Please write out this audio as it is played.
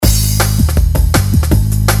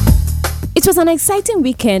was an exciting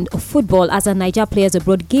weekend of football as our Niger players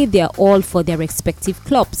abroad gave their all for their respective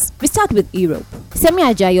clubs. We start with Europe. Semi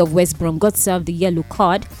Ajayi of West Brom got served the yellow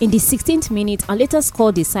card in the 16th minute and later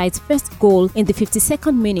scored the side's first goal in the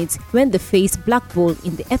 52nd minute when they faced Blackpool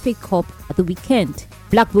in the FA Cup at the weekend.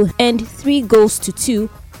 Blackpool earned 3-2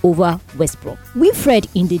 over West Brom. Wilfred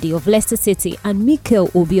Ndidi of Leicester City and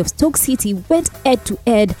Mikel Obi of Stoke City went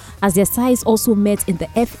head-to-head as their sides also met in the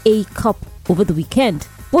FA Cup over the weekend.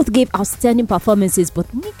 Both gave outstanding performances,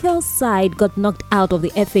 but Mikel's side got knocked out of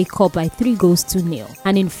the FA Cup by 3-0.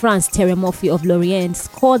 And in France, Thierry Murphy of Lorient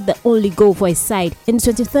scored the only goal for his side. In the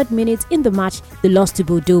 23rd minute in the match, they lost to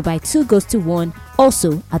Bordeaux by 2-1.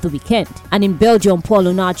 Also at the weekend. And in Belgium, Paul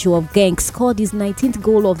Onacho of Genk scored his 19th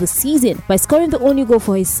goal of the season by scoring the only goal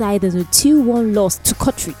for his side in a 2-1 loss to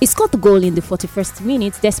Cottry. He scored the goal in the 41st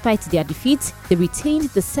minute. Despite their defeat, they retained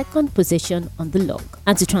the second position on the log.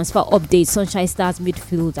 And to transfer updates, Sunshine Stars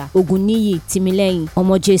midfielder Oguniyi Timileyin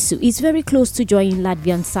Omojesu is very close to joining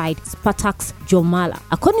Latvian side Spartak's Jomala.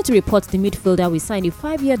 According to reports, the midfielder will sign a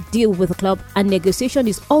 5-year deal with the club and negotiation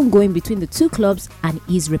is ongoing between the two clubs and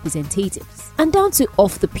his representatives. And down to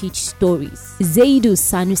off-the-pitch stories. Zaidu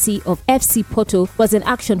Sanusi of FC Porto was in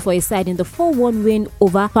action for his side in the 4-1 win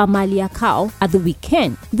over Famalicão at the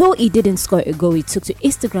weekend. Though he didn't score a goal, he took to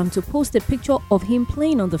Instagram to post a picture of him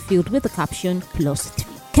playing on the field with the caption +3.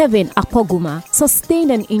 Kevin Akpoguma sustained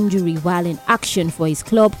an injury while in action for his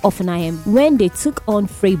club Hoffenheim when they took on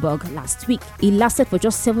Freiburg last week. He lasted for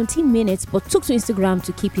just 17 minutes but took to Instagram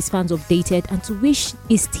to keep his fans updated and to wish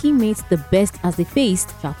his teammates the best as they faced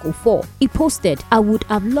Schalke 04. He posted, "I would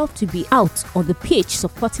have loved to be out on the pitch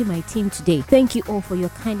supporting my team today. Thank you all for your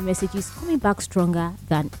kind messages, coming back stronger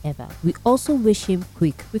than ever. We also wish him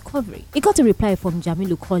quick recovery." He got a reply from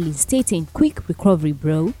Jamilu Collins stating, "Quick recovery,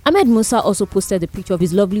 bro." Ahmed Musa also posted a picture of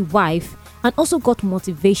his lovely wife and also got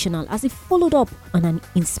motivational as he followed up on an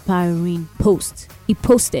inspiring post. He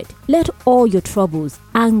posted, "Let all your troubles,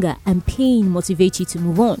 anger and pain motivate you to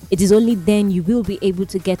move on. It is only then you will be able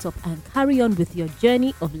to get up and carry on with your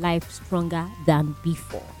journey of life stronger than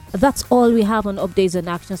before." That's all we have on updates on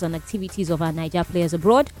actions and activities of our Niger players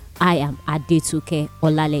abroad. I am Adetuke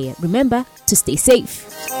Olaleye. Remember to stay safe.